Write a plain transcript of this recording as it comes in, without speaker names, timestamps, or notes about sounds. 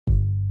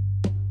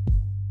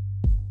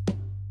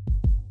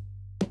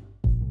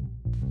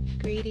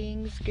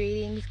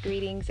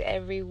Greetings,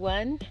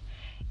 everyone.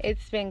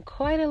 It's been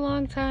quite a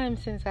long time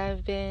since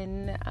I've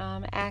been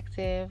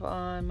active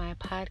on my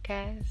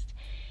podcast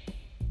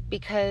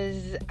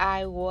because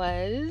I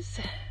was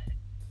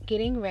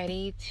getting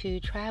ready to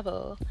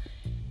travel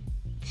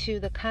to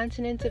the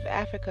continent of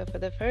Africa for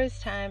the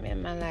first time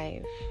in my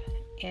life,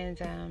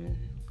 and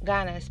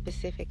Ghana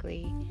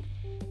specifically.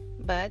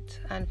 But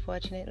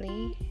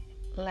unfortunately,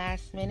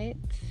 last minute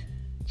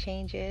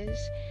changes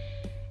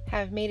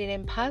have made it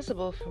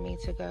impossible for me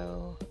to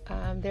go.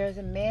 There's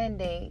a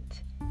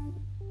mandate.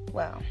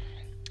 Well,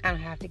 I don't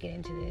have to get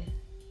into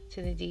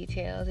the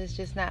details. It's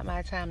just not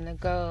my time to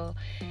go.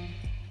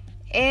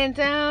 And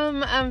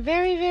I'm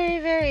very,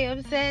 very, very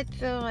upset.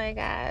 Oh my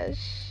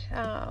gosh.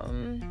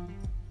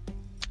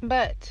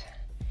 But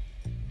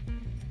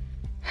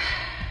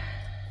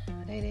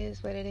it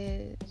is what it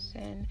is.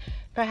 And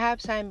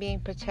perhaps I'm being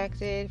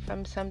protected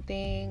from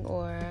something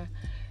or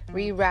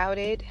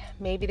rerouted.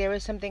 Maybe there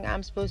was something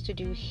I'm supposed to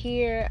do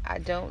here. I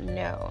don't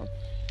know.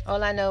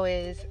 All I know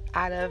is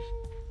out of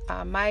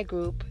my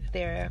group,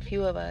 there are a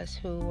few of us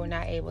who were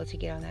not able to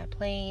get on that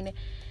plane.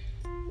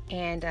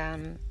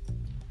 And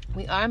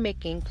we are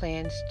making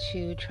plans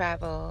to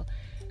travel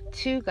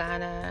to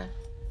Ghana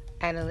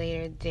at a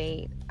later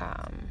date.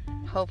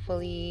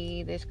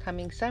 Hopefully this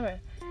coming summer.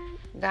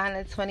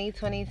 Ghana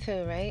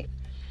 2022, right?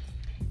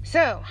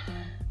 So,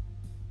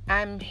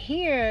 I'm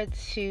here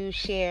to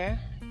share.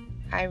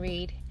 I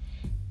read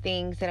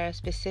things that are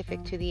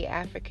specific to the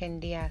African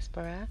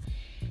diaspora.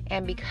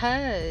 And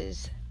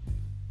because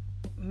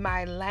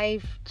my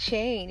life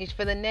changed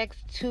for the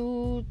next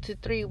 2 to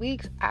 3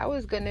 weeks, I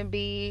was going to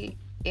be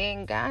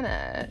in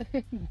Ghana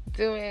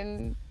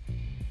doing,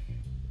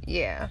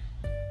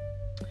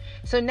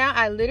 So now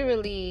I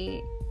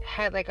literally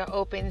had like an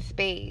open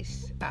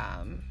space,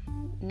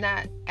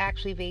 not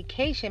actually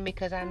vacation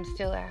because I'm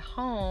still at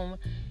home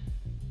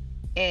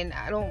and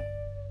I don't,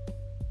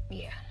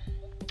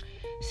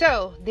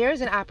 So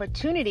there's an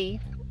opportunity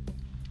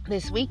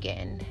this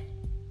weekend,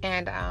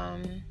 and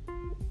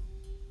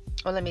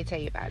let me tell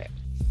you about it.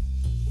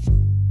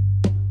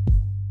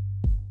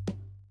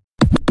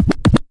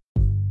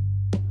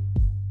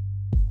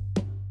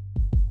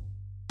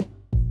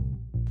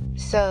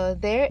 So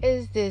there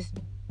is this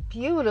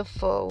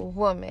beautiful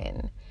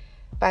woman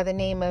by the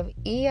name of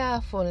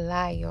Iya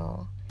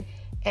Funlayo,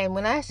 and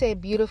when I say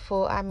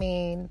beautiful, I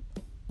mean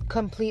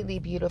completely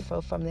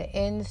beautiful from the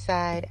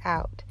inside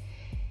out.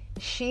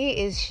 She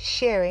is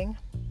sharing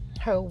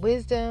her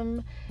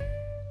wisdom,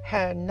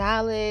 her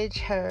knowledge,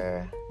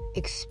 her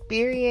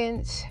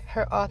experience,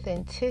 her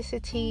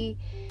authenticity,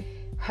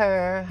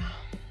 her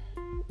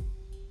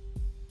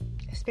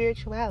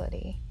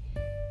spirituality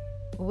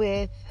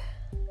with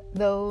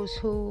those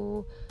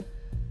who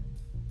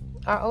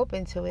are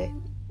open to it.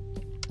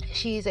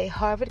 She's a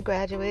Harvard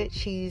graduate.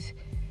 She's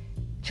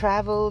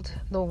traveled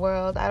the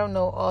world. I don't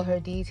know all her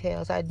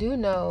details. I do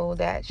know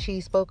that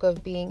she spoke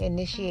of being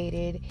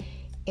initiated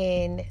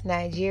in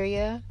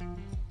Nigeria.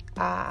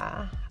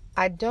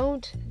 I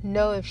don't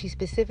know if she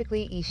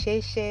specifically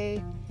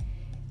Isheshe,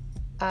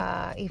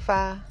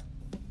 Ifa.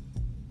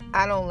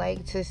 I don't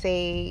like to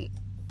say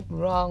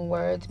wrong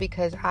words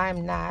because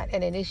I'm not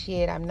an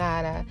initiate. I'm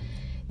not a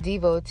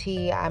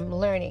devotee. I'm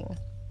learning.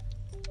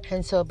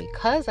 And so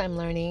because I'm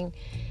learning,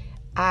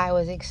 I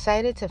was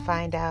excited to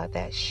find out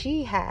that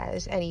she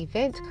has an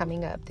event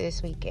coming up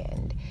this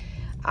weekend.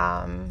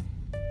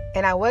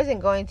 And I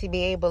wasn't going to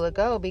be able to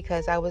go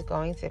because I was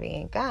going to be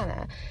in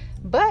Ghana.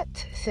 But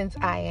since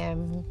I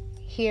am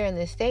here in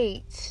the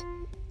States,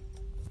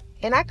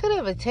 and I could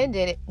have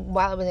attended it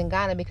while I was in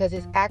Ghana because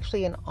it's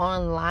actually an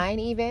online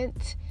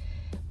event,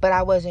 but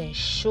I wasn't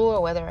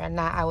sure whether or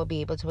not I would be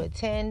able to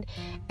attend.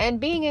 And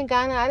being in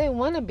Ghana, I didn't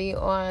want to be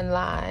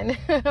online.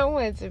 I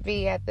wanted to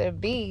be at the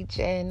beach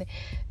and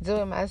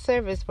doing my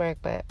service work,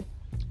 but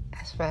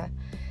that's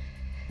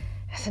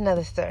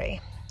another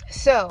story.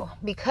 So,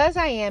 because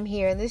I am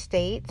here in the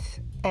States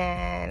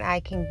and I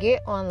can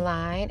get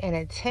online and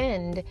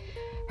attend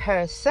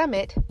her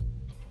summit,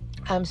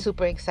 I'm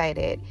super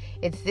excited.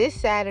 It's this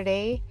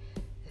Saturday.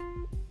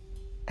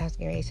 I was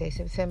going to say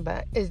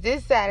September. It's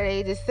this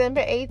Saturday,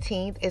 December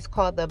 18th. It's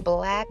called the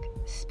Black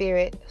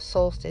Spirit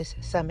Solstice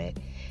Summit.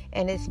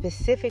 And it's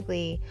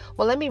specifically,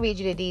 let me read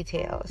you the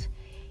details.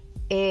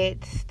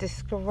 It's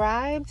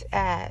described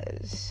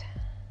as,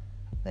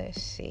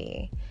 let's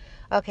see.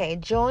 Okay,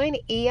 join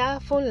Iya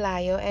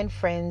Funlayo and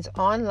friends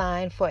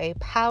online for a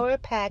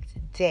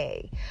power-packed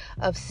day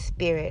of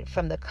spirit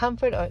from the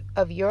comfort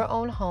of your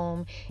own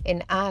home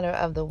in honor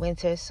of the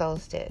winter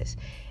solstice.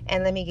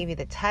 And let me give you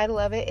the title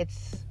of it.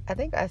 I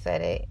think I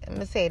said it. I'm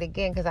going to say it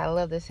again because I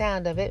love the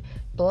sound of it.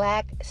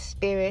 Black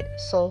Spirit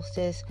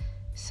Solstice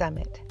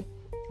Summit.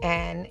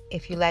 And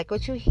if you like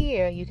what you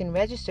hear, you can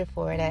register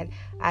for it at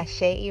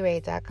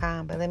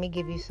asheire.com. But let me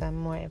give you some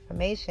more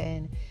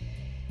information.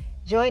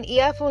 Join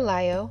Iya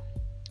Funlayo,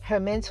 her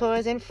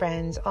mentors and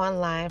friends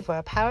online for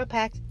a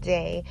power-packed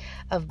day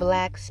of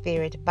Black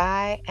spirit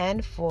by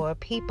and for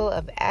people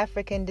of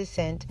African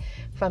descent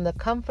from the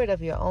comfort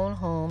of your own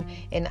home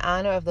in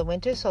honor of the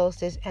winter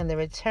solstice and the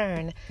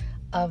return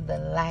of the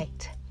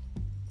light.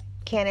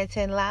 Can't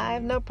attend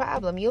live? No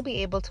problem. You'll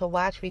be able to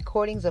watch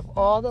recordings of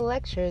all the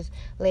lectures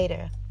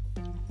later.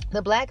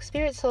 The Black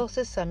Spirit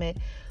Solstice Summit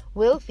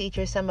will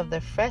feature some of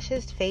the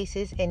freshest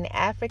faces in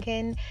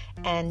African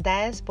and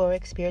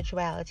diasporic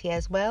spirituality,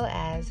 as well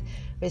as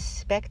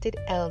respected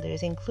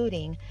elders,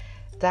 including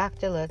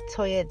Dr.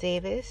 Latoya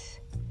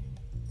Davis,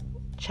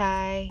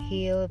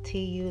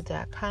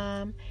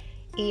 ChaiHealTU.com,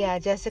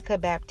 Jessica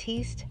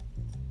Baptiste,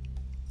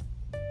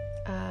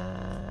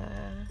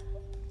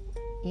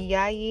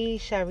 Yayi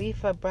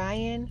Sharifa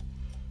Bryan,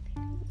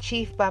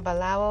 Chief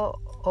Babalawo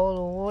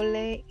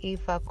Oluwole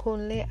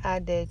Ifakunle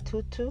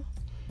Adetutu,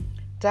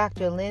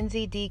 Dr.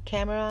 Lindsay D.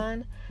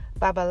 Cameron,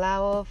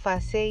 Babalawo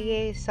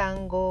Faseye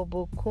Sango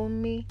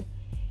Bukumi,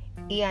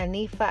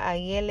 Ianifa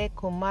Ayele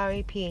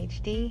Kumari,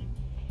 PhD.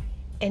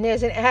 And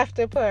there's an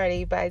after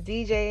party by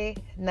DJ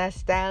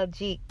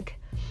Nostalgique.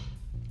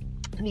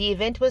 The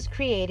event was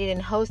created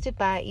and hosted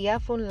by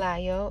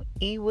Iyafunlayo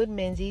Ewood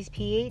Menzies,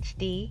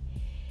 PhD.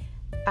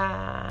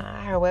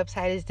 Her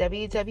website is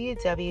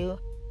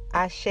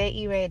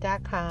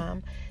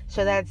www.asheire.com.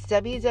 So that's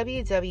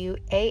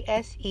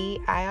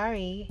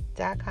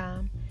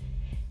www.aseire.com.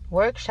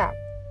 Workshop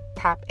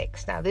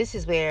topics. Now this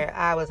is where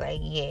I was like,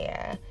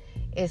 yeah,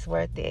 it's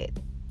worth it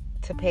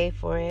to pay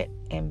for it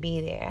and be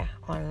there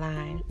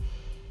online.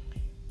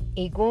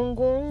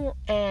 Egungun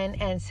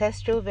and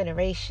ancestral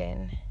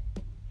veneration,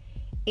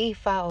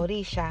 Ifa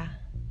Orisha,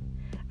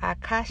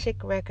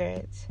 Akashic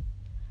records,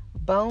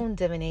 bone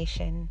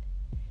divination,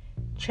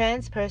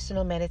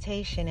 transpersonal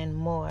meditation, and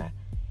more.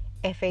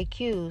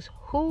 FAQs.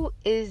 Who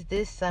is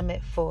this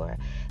summit for?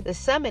 The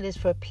summit is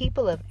for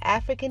people of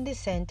African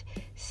descent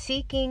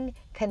seeking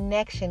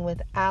connection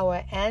with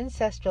our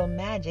ancestral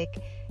magic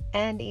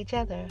and each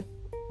other.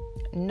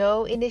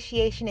 No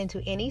initiation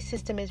into any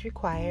system is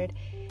required.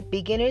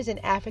 Beginners in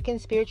African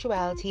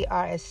spirituality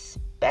are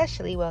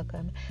especially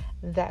welcome.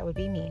 That would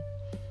be me.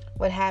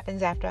 What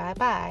happens after I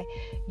buy?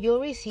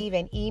 You'll receive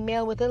an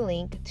email with a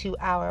link to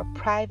our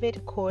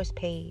private course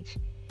page.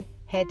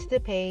 Head to the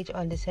page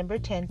on December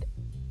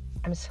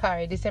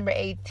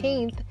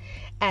 18th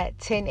at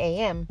 10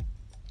 a.m.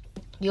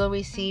 You'll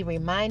receive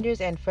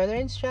reminders and further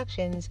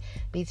instructions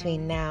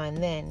between now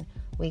and then.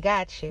 We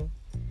got you.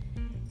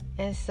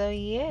 And so,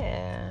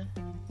 yeah,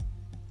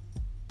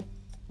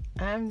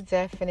 I'm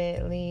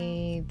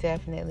definitely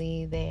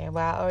there.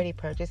 Well, I already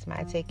purchased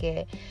my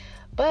ticket.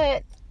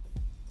 But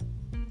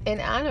in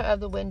honor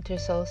of the winter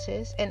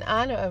solstice, in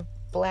honor of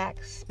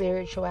Black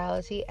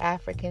spirituality,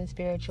 African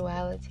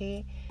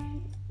spirituality,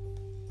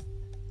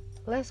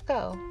 let's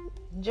go.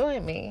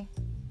 Join me.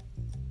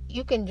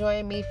 You can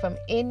join me from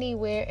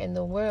anywhere in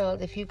the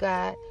world if you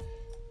got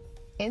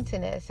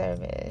internet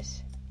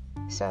service.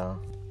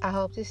 So I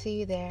hope to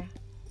see you there.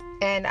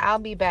 And I'll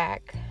be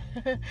back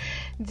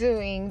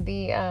doing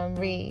the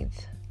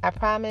reads. I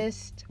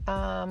promised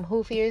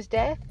Who Fears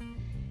Death,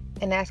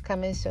 and that's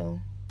coming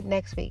soon.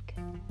 Next week.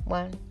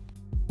 1.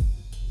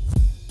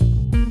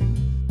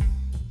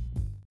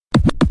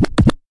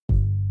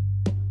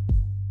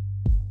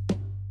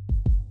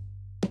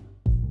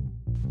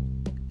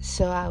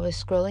 So I was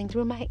scrolling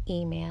through my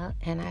email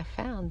and I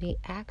found the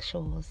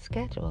actual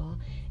schedule,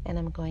 and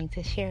I'm going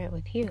to share it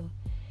with you.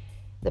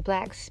 The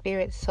Black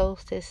Spirit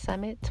Solstice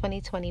Summit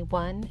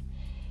 2021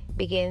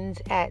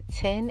 begins at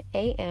 10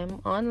 a.m.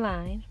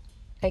 online.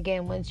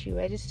 Again, once you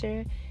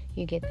register,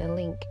 you get the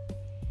link.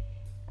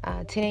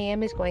 10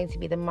 a.m. is going to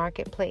be the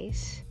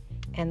marketplace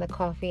and the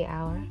coffee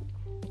hour.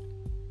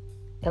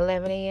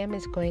 11 a.m.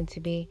 is going to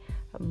be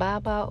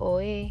Baba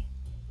Oe,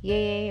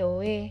 Yeye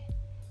Oe.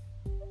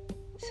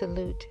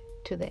 Salute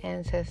to the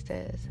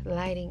ancestors,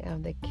 lighting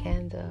of the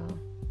candle.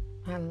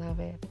 I love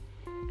it.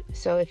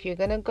 So if you're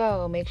going to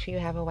go, make sure you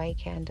have a white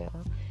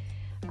candle.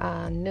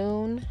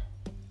 Noon,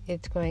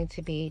 it's going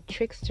to be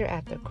Trickster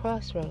at the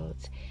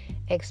Crossroads,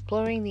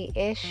 exploring the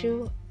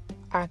Eshu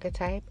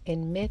archetype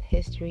in myth,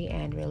 history,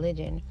 and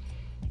religion.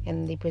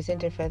 And the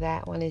presenter for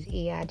that one is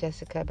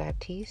Jessica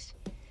Baptiste.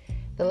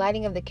 The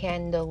lighting of the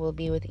candle will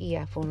be with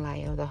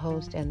Funlayo, the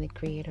host and the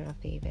creator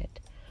of the event.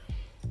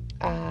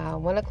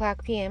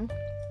 1:00 p.m.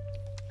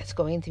 It's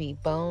going to be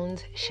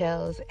Bones,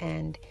 Shells,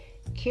 and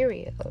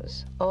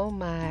Curios. Oh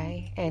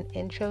my, an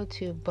intro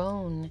to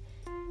bone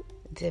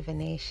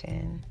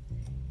divination.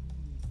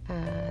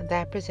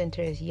 That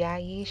presenter is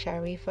Yayi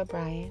Sharifa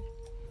Bryan.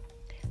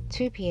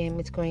 2 p.m.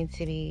 it's going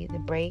to be The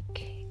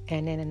Break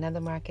and then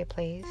another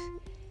marketplace.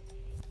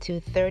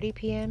 2:30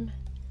 p.m.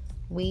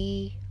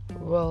 we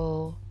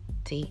roll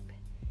deep,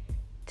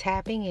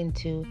 tapping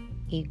into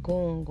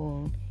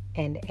Egungun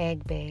and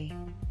Egbe,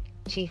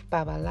 Chief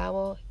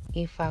Babalawo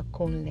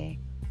Ifakunle.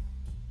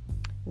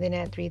 Then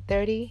at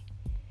 3:30,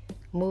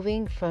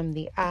 moving from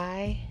the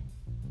I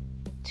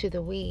to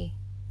the we,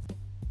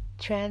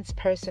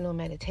 transpersonal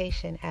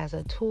meditation as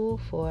a tool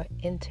for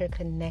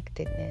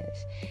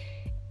interconnectedness.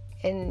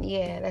 And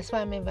yeah, that's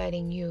why I'm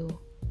inviting you,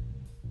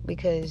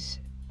 because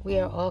we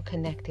are all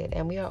connected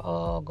and we are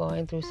all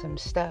going through some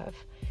stuff.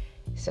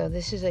 So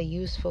this is a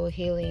useful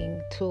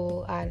healing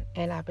tool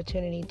and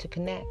opportunity to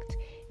connect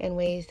in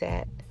ways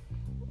that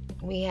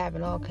we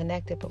haven't all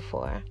connected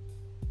before.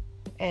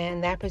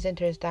 And that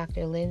presenter is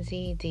Dr.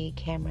 Lindsay D.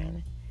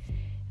 Cameron.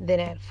 Then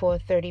at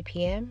 4:30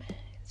 p.m.,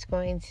 it's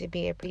going to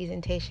be a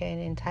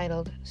presentation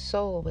entitled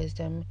Soul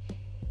Wisdom,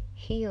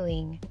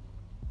 Healing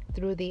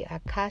Through the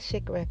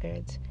Akashic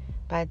Records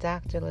by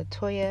Dr.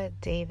 Latoya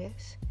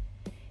Davis.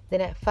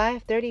 Then at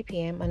 5:30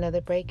 p.m., another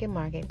break in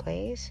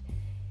Marketplace.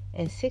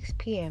 And 6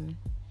 p.m.,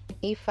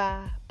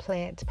 Ifa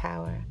Plant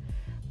Power,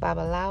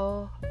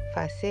 Babalao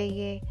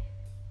Faseye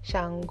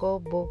Shango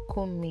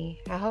Bukumi.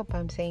 I hope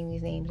I'm saying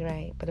these names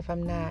right, but if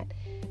I'm not,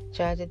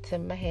 charge it to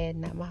my head,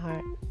 not my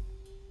heart.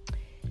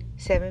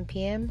 7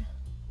 p.m.,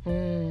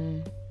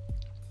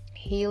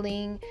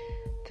 Healing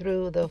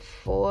Through the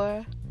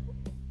 4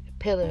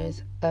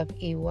 Pillars of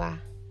Iwa.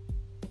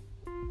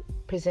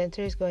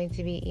 Presenter is going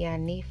to be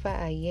Ianifa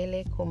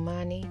Ayele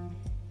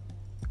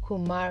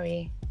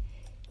Kumari.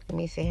 Let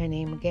me say her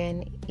name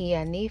again.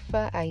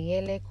 Ianifa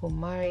Ayele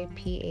Kumari,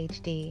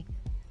 PhD.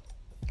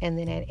 And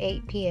then at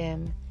 8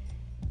 p.m.,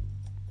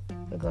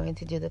 we're going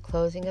to do the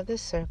closing of the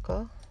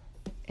circle.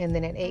 And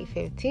then at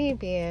 8:15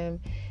 p.m.,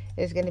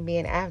 there's going to be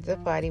an after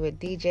party with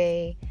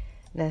DJ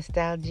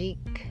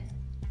Nostalgique.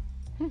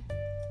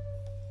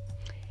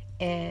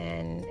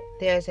 And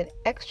there's an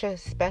extra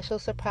special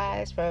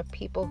surprise for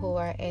people who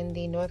are in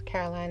the North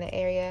Carolina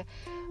area.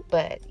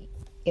 But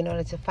in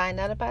order to find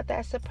out about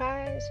that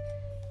surprise,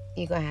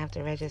 you're going to have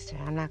to register.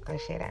 I'm not going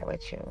to share that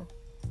with you.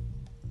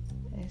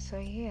 And so,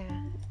 yeah.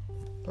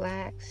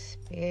 Black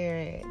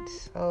Spirit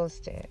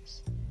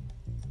Solstice.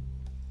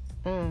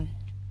 I'm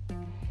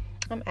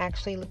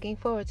actually looking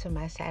forward to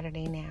my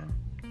Saturday now,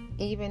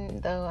 even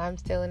though I'm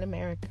still in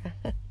America.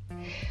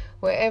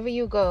 Wherever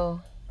you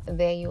go,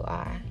 there you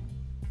are.